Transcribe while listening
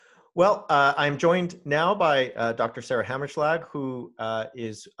Well, I'm joined now by Dr. Sarah Hammerschlag, who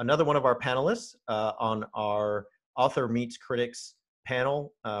is another one of our panelists on our Author Meets Critics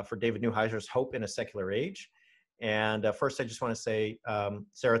panel for David Neuheiser's Hope in a Secular Age. And first, I just want to say,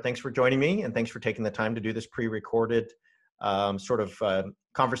 Sarah, thanks for joining me, and thanks for taking the time to do this pre-recorded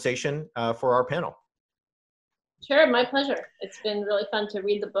conversation for our panel. Sure, my pleasure. It's been really fun to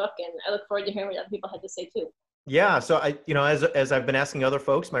read the book, and I look forward to hearing what other people had to say too. Yeah, so as I've been asking other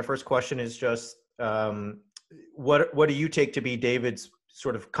folks, my first question is just, what do you take to be David's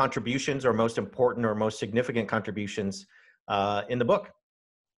sort of contributions, or most important or most significant contributions in the book?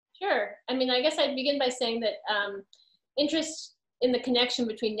 Sure. I mean, I guess I'd begin by saying that interest in the connection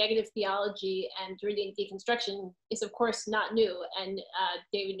between negative theology and Derridian deconstruction is, of course, not new, and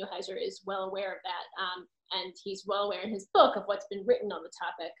David Neuheiser is well aware of that. And he's well aware in his book of what's been written on the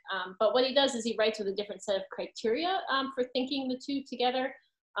topic. But what he does is he writes with a different set of criteria for thinking the two together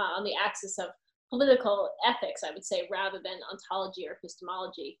on the axis of political ethics, I would say, rather than ontology or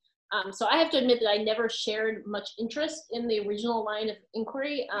epistemology. So I have to admit that I never shared much interest in the original line of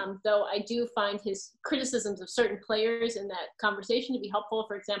inquiry, though I do find his criticisms of certain players in that conversation to be helpful.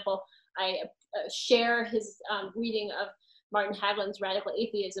 For example, I share his reading of Martin Hadlin's radical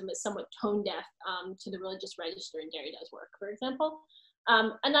atheism is somewhat tone deaf to the religious register in Derrida's work, for example.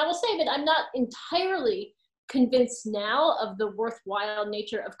 And I will say that I'm not entirely convinced now of the worthwhile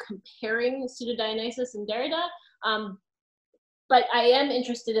nature of comparing Pseudo-Dionysius and Derrida, but I am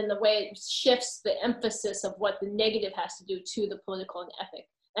interested in the way it shifts the emphasis of what the negative has to do to the political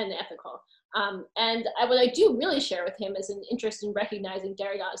and the ethical. And what I do really share with him is an interest in recognizing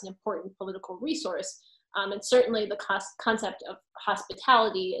Derrida as an important political resource. And certainly the concept of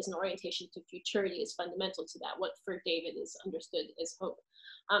hospitality as an orientation to futurity is fundamental to that, what for David is understood as hope.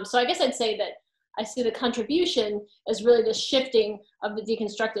 So I guess I'd say that I see the contribution as really the shifting of the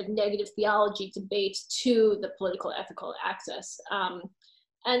deconstructive negative theology debate to the political ethical axis.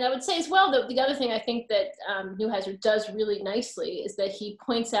 And I would say as well that the other thing I think that Neuheiser does really nicely is that he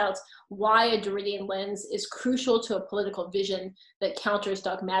points out why a Derridian lens is crucial to a political vision that counters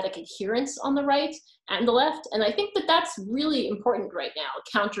dogmatic adherence on the right and the left. And I think that that's really important right now,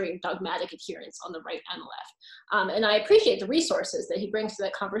 countering dogmatic adherence on the right and the left. And I appreciate the resources that he brings to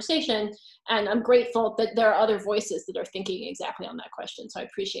that conversation. And I'm grateful that there are other voices that are thinking exactly on that question. So I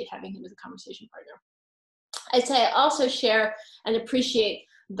appreciate having him as a conversation partner. I'd say I also share and appreciate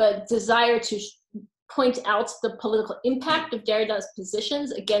the desire to point out the political impact of Derrida's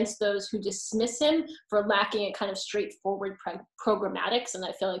positions against those who dismiss him for lacking a kind of straightforward programmatics. And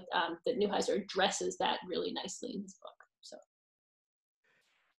I feel like that Neuheiser addresses that really nicely in his book. So,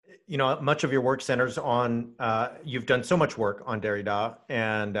 you know, much of your work centers on, you've done so much work on Derrida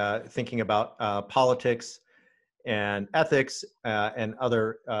and thinking about politics and ethics and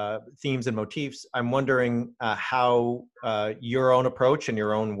other themes and motifs. I'm wondering how your own approach and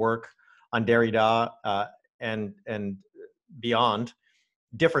your own work on Derrida and beyond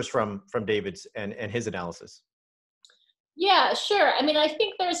differs from David's and his analysis. Yeah, sure. I mean, I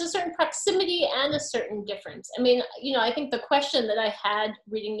think there's a certain proximity and a certain difference. I mean, you know, I think the question that I had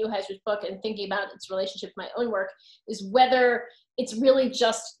reading Neuheiser's book and thinking about its relationship to my own work is whether it's really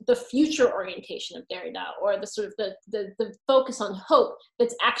just the future orientation of Derrida or the sort of the focus on hope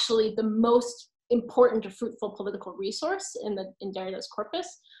that's actually the most important or fruitful political resource in Derrida's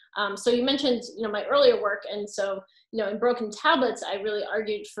corpus. So you mentioned, you know, my earlier work, and so, you know, in Broken Tablets, I really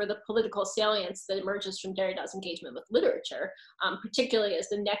argued for the political salience that emerges from Derrida's engagement with literature, particularly as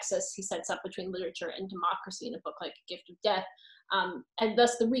the nexus he sets up between literature and democracy in a book like Gift of Death, and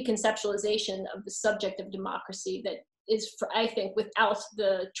thus the reconceptualization of the subject of democracy that is, I think, without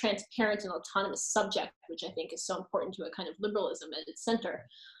the transparent and autonomous subject, which I think is so important to a kind of liberalism at its center.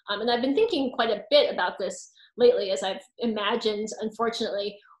 And I've been thinking quite a bit about this lately as I've imagined,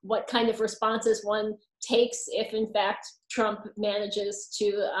 unfortunately, what kind of responses one takes if, in fact, Trump manages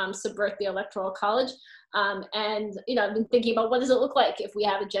to subvert the Electoral College. And, you know, I've been thinking about what does it look like if we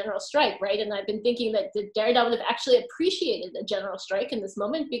have a general strike, right? And I've been thinking that Derrida would have actually appreciated a general strike in this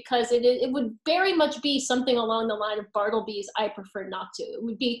moment because it would very much be something along the line of Bartleby's "I prefer not to." It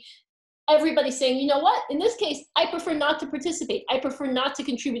would be everybody saying, you know what, in this case, I prefer not to participate. I prefer not to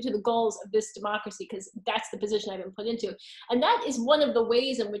contribute to the goals of this democracy because that's the position I've been put into. And that is one of the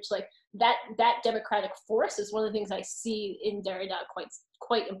ways in which, like, that democratic force is one of the things I see in Derrida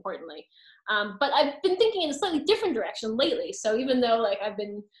quite importantly. But I've been thinking in a slightly different direction lately. So even though, like, I've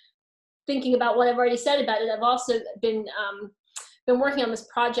been thinking about what I've already said about it, I've also been working on this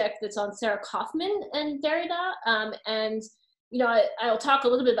project that's on Sarah Kaufman and Derrida, and you know, I'll talk a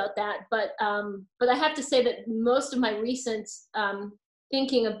little bit about that, but I have to say that most of my recent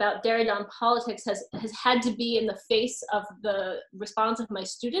thinking about Derrida and politics has had to be in the face of the response of my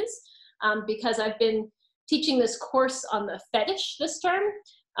students, because I've been teaching this course on the fetish this term.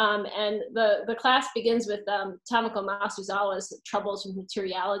 And the class begins with Tamako Masuzawa's Troubles with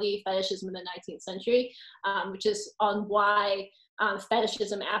Materiality, Fetishism in the 19th Century, which is on why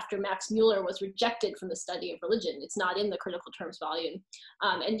fetishism after Max Muller was rejected from the study of religion. It's not in the critical terms volume.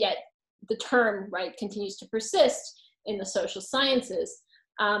 And yet the term, right, continues to persist in the social sciences.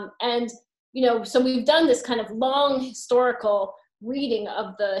 And, you know, so we've done this kind of long historical reading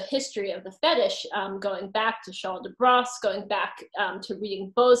of the history of the fetish, going back to Charles de Brosse, going back to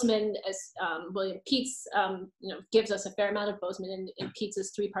reading Bozeman, as William Peets, you know, gives us a fair amount of Bozeman in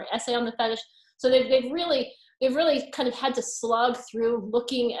Peets's 3-part essay on the fetish. So they've really kind of had to slog through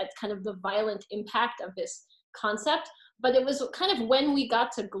looking at kind of the violent impact of this concept. But it was kind of when we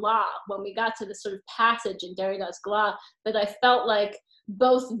got to Glas, when we got to this sort of passage in Derrida's Glas, that I felt like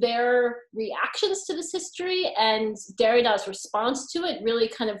both their reactions to this history and Derrida's response to it really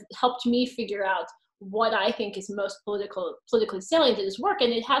kind of helped me figure out what I think is most politically salient in his work.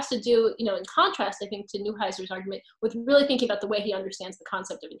 And it has to do, you know, in contrast, I think, to Neuheiser's argument, with really thinking about the way he understands the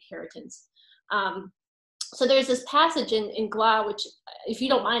concept of inheritance. So there's this passage in Glas, which, if you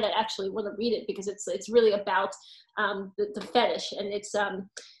don't mind, I actually want to read it, because it's really about the fetish. And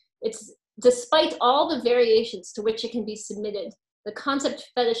it's despite all the variations to which it can be submitted, the concept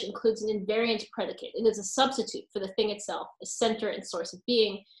fetish includes an invariant predicate. It is a substitute for the thing itself, a center and source of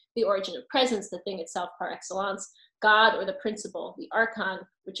being, the origin of presence, the thing itself par excellence, God or the principle, the archon,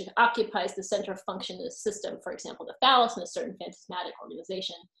 which occupies the center of function in a system, for example, the phallus in a certain phantasmatic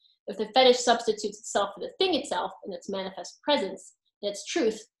organization. If the fetish substitutes itself for the thing itself in its manifest presence, in its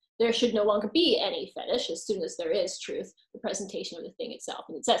truth, there should no longer be any fetish as soon as there is truth, the presentation of the thing itself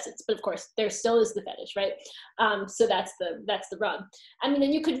in its essence. But of course, there still is the fetish, right? So that's the run. I mean,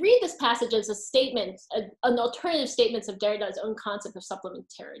 and you could read this passage as a statement, an alternative statement of Derrida's own concept of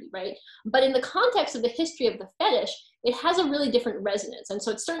supplementarity, right? But in the context of the history of the fetish, it has a really different resonance. And so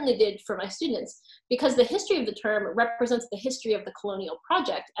it certainly did for my students, because the history of the term represents the history of the colonial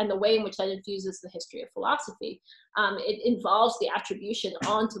project and the way in which that infuses the history of philosophy. It involves the attribution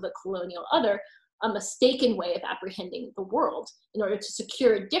onto the colonial other, a mistaken way of apprehending the world in order to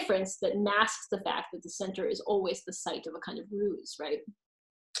secure a difference that masks the fact that the center is always the site of a kind of ruse, right?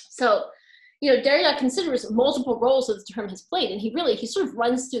 So, you know, Derrida considers multiple roles that the term has played, and he sort of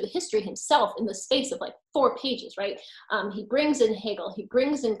runs through the history himself in the space of like 4 pages, right? He brings in Hegel, he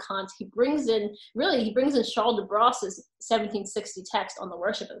brings in Kant, he brings in Charles de Brosse's 1760 text on the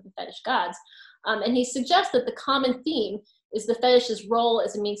worship of the fetish gods, and he suggests that the common theme is the fetish's role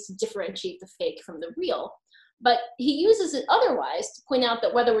as a means to differentiate the fake from the real. But he uses it otherwise to point out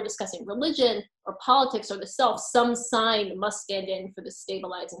that whether we're discussing religion or politics or the self, some sign must stand in for the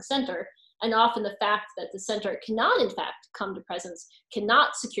stabilizing center. And often the fact that the center cannot, in fact, come to presence,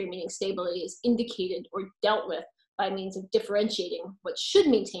 cannot secure meaning stability, is indicated or dealt with by means of differentiating what should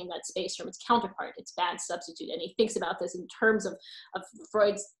maintain that space from its counterpart, its bad substitute. And he thinks about this in terms of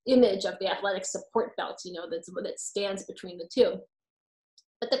Freud's image of the athletic support belt, you know, that stands between the two.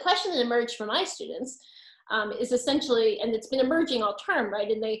 But the question that emerged for my students is essentially, and it's been emerging all term, right?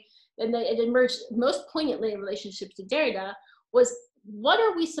 And it emerged most poignantly in relationship to Derrida, was what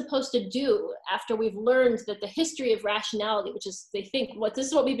are we supposed to do after we've learned that the history of rationality, which is, they think, this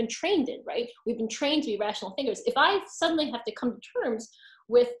is what we've been trained in, right? We've been trained to be rational thinkers. If I suddenly have to come to terms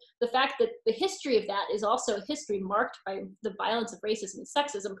with the fact that the history of that is also a history marked by the violence of racism and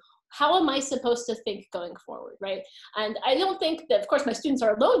sexism, how am I supposed to think going forward, right? And I don't think that, of course, my students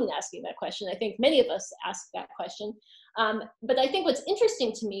are alone in asking that question. I think many of us ask that question. But I think what's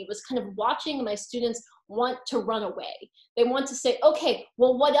interesting to me was kind of watching my students want to run away. They want to say, okay,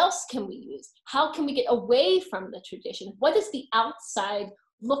 well, what else can we use? How can we get away from the tradition? What does the outside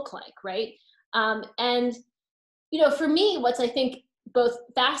look like, right? And, you know, for me, what's I think both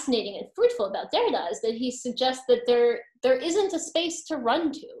fascinating and fruitful about Derrida is that he suggests that there isn't a space to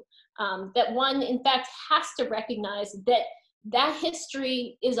run to, that one, in fact, has to recognize that that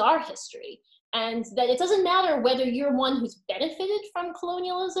history is our history. And that it doesn't matter whether you're one who's benefited from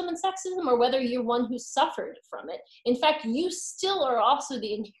colonialism and sexism or whether you're one who's suffered from it. In fact, you still are also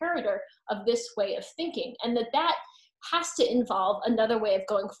the inheritor of this way of thinking, and that has to involve another way of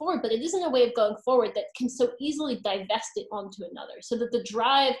going forward, but it isn't a way of going forward that can so easily divest it onto another. So that the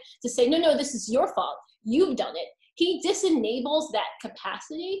drive to say, no, this is your fault, you've done it, he disenables that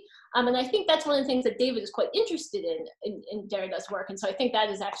capacity. And I think that's one of the things that David is quite interested in Derrida's work. And so I think that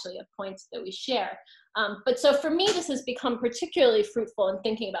is actually a point that we share. But so for me, this has become particularly fruitful in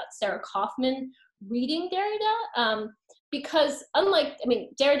thinking about Sarah Kaufman reading Derrida, because unlike, I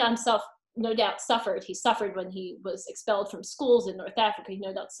mean, Derrida himself no doubt suffered. He suffered when he was expelled from schools in North Africa. He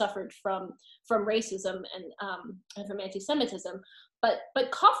no doubt suffered from racism and from anti-Semitism.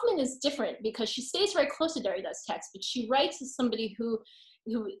 But Kaufman is different because she stays very close to Derrida's text, but she writes as somebody who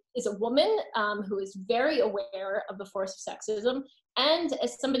is a woman, who is very aware of the force of sexism, and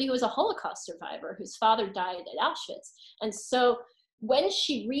as somebody who is a Holocaust survivor whose father died at Auschwitz. And so when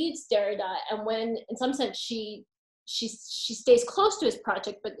she reads Derrida, and when in some sense she stays close to his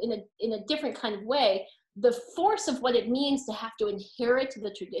project, but in a different kind of way, the force of what it means to have to inherit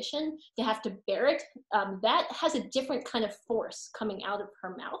the tradition, to have to bear it, that has a different kind of force coming out of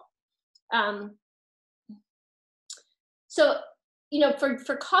her mouth. So, you know,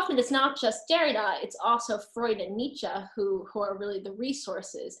 for Kaufman, it's not just Derrida, it's also Freud and Nietzsche who are really the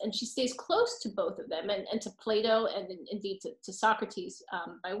resources. And she stays close to both of them, and to Plato, and indeed to Socrates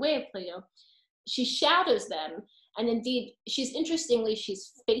by way of Plato. She shadows them. And indeed, she's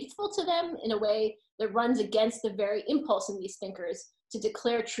faithful to them in a way that runs against the very impulse in these thinkers to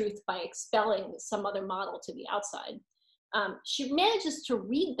declare truth by expelling some other model to the outside. She manages to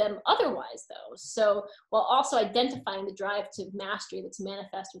read them otherwise, though, so while also identifying the drive to mastery that's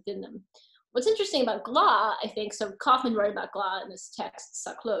manifest within them. What's interesting about Glas, I think, so Kaufman wrote about Glas in this text,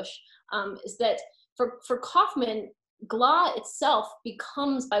 Sa Cloche, is that for Kaufman, Glas itself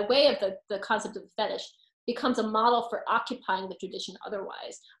becomes, by way of the concept of the fetish, becomes a model for occupying the tradition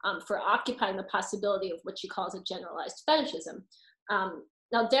otherwise, for occupying the possibility of what she calls a generalized fetishism.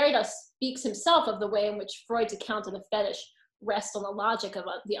 Now, Derrida speaks himself of the way in which Freud's account of the fetish rests on the logic of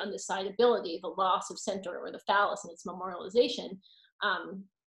the undecidability, the loss of center or the phallus and its memorialization.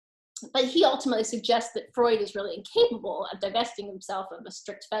 But he ultimately suggests that Freud is really incapable of divesting himself of a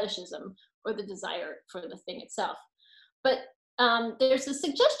strict fetishism or the desire for the thing itself. But there's a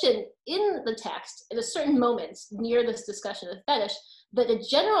suggestion in the text at a certain moment near this discussion of fetish that a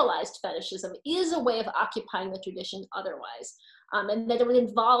generalized fetishism is a way of occupying the tradition otherwise, and that it would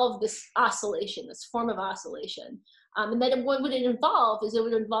involve this oscillation, this form of oscillation, and that what would it involve is it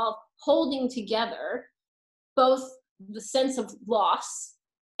would involve holding together both the sense of loss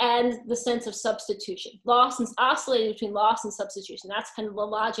and the sense of substitution. Loss and oscillating between loss and substitution. That's kind of the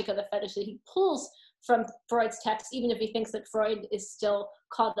logic of the fetish that he pulls from Freud's text, even if he thinks that Freud is still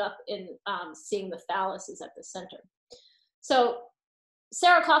caught up in seeing the phallus is at the center. So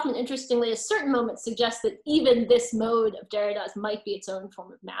Sarah Kaufman, interestingly, at a certain moment suggests that even this mode of Derrida's might be its own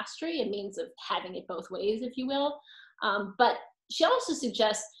form of mastery, a means of having it both ways, if you will. But she also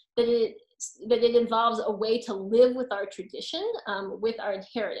suggests that it involves a way to live with our tradition, with our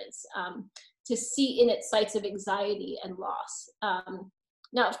inheritance, to see in it sites of anxiety and loss.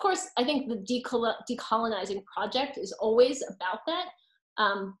 Now, of course, I think the decolonizing project is always about that,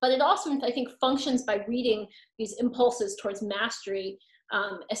 but it also, I think, functions by reading these impulses towards mastery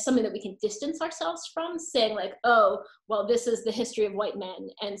as something that we can distance ourselves from, saying like, oh, well, this is the history of white men,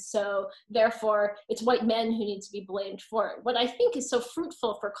 and so therefore it's white men who need to be blamed for it. What I think is so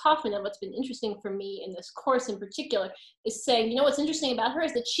fruitful for Kaufman, and what's been interesting for me in this course in particular, is saying, you know, what's interesting about her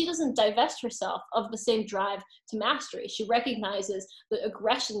is that she doesn't divest herself of the same drive to mastery. She recognizes the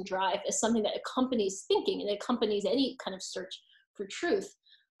aggression drive as something that accompanies thinking and accompanies any kind of search for truth.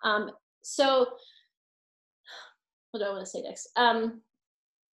 So what do I want to say next?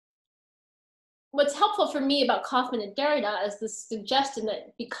 What's helpful for me about Kaufman and Derrida is the suggestion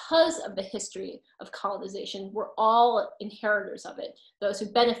that because of the history of colonization, we're all inheritors of it, those who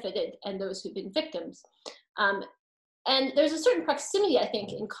benefited and those who've been victims. And there's a certain proximity, I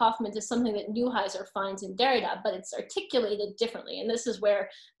think, in Kaufman to something that Neuhauser finds in Derrida, but it's articulated differently. And this is where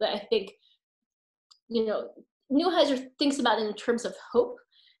I think, you know, Neuhauser thinks about it in terms of hope,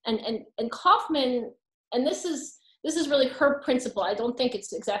 and Kaufman, and this is really her principle. I don't think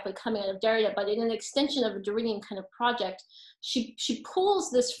it's exactly coming out of Derrida, but in an extension of a Derridian kind of project, she pulls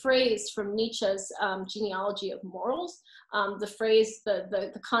this phrase from Nietzsche's Genealogy of Morals, the phrase,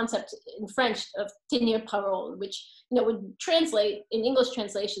 the concept in French of tenir parole, which, you know, would translate in English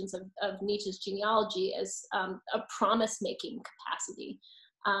translations of Nietzsche's genealogy as a promise-making capacity.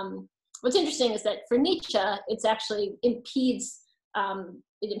 What's interesting is that for Nietzsche, it's actually impedes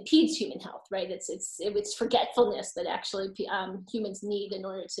human health, right? It's forgetfulness that actually humans need in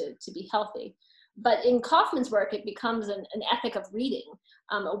order to be healthy. But in Kaufman's work, it becomes an ethic of reading,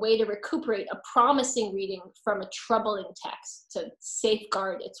 a way to recuperate a promising reading from a troubling text, to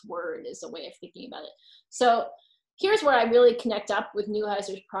safeguard its word is a way of thinking about it. So here's where I really connect up with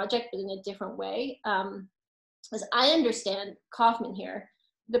Neuhauser's project, but in a different way. As I understand Kaufman here,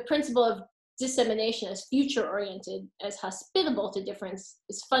 the principle of dissemination as future-oriented, as hospitable to difference,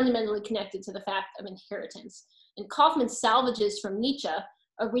 is fundamentally connected to the fact of inheritance. And Kaufman salvages from Nietzsche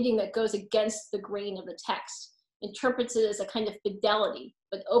a reading that goes against the grain of the text, interprets it as a kind of fidelity,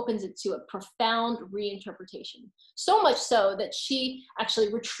 but opens it to a profound reinterpretation. So much so that she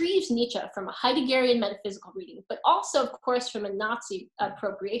actually retrieves Nietzsche from a Heideggerian metaphysical reading, but also, of course, from a Nazi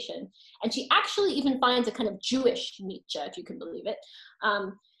appropriation. And she actually even finds a kind of Jewish Nietzsche, if you can believe it.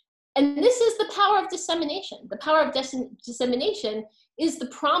 And this is the power of dissemination. The power of dissemination is the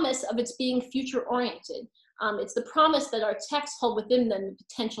promise of its being future-oriented. It's the promise that our texts hold within them the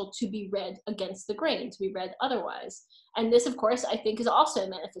potential to be read against the grain, to be read otherwise. And this, of course, I think is also a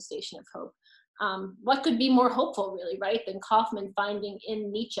manifestation of hope. What could be more hopeful, really, right, than Kaufman finding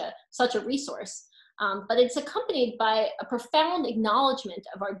in Nietzsche such a resource? But it's accompanied by a profound acknowledgement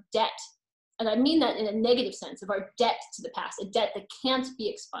of our debt, and I mean that in a negative sense, of our debt to the past, a debt that can't be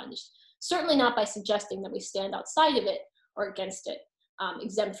expunged, certainly not by suggesting that we stand outside of it or against it,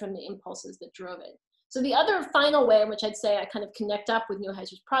 exempt from the impulses that drove it. So the other final way in which I'd say I kind of connect up with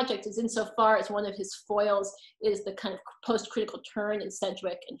Neuheiser's project is insofar as one of his foils is the kind of post-critical turn in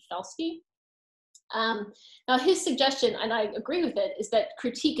Sedgwick and Felsky. Now his suggestion, and I agree with it, is that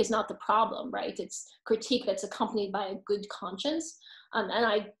critique is not the problem, right? It's critique that's accompanied by a good conscience, and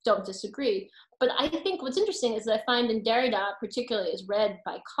I don't disagree. But I think what's interesting is that I find in Derrida, particularly as read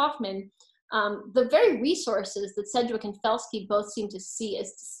by Kaufman, the very resources that Sedgwick and Felsky both seem to see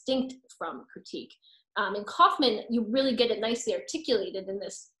as distinct from critique. In Kaufman, you really get it nicely articulated in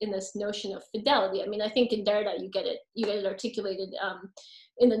this notion of fidelity. I mean, I think in Derrida you get it articulated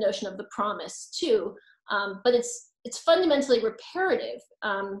in the notion of the promise too. But it's fundamentally reparative,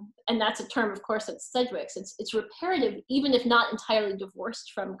 and that's a term, of course, that's Sedgwick's. It's reparative, even if not entirely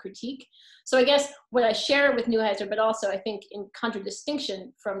divorced from critique. So I guess what I share with Neuheiser, but also I think in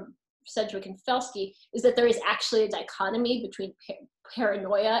contradistinction from Sedgwick and Felsky, is that there is actually a dichotomy between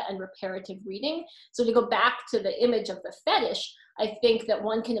paranoia and reparative reading. So to go back to the image of the fetish, I think that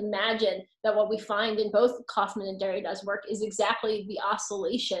one can imagine that what we find in both Kaufman and Derrida's work is exactly the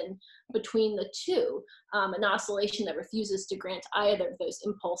oscillation between the two, an oscillation that refuses to grant either of those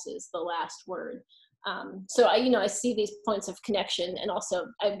impulses the last word. So I see these points of connection, and also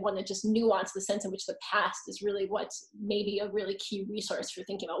I want to just nuance the sense in which the past is really what's maybe a really key resource for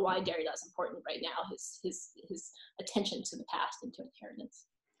thinking about why Derrida is important right now, his attention to the past and to inheritance.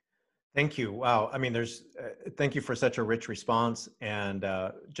 Thank you. Wow. I mean, thank you for such a rich response, and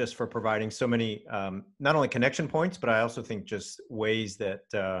just for providing so many, not only connection points, but I also think just ways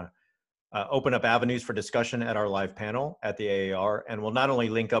that open up avenues for discussion at our live panel at the AAR, and will not only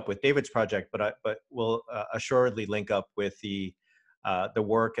link up with David's project, but will assuredly link up with the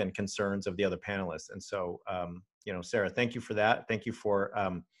work and concerns of the other panelists. And so, Sarah, thank you for that. Thank you for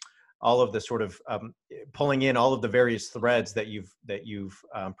all of the sort of pulling in all of the various threads that you've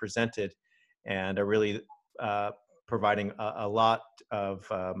presented, and are really providing a lot of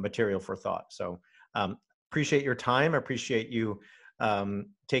material for thought. So appreciate your time. I appreciate you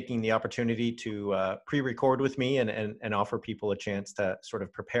taking the opportunity to pre-record with me and offer people a chance to sort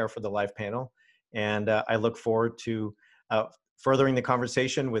of prepare for the live panel. And I look forward to furthering the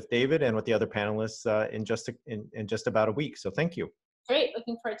conversation with David and with the other panelists in just about a week. So thank you. Great,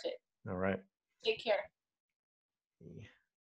 looking forward to it. All right. Take care.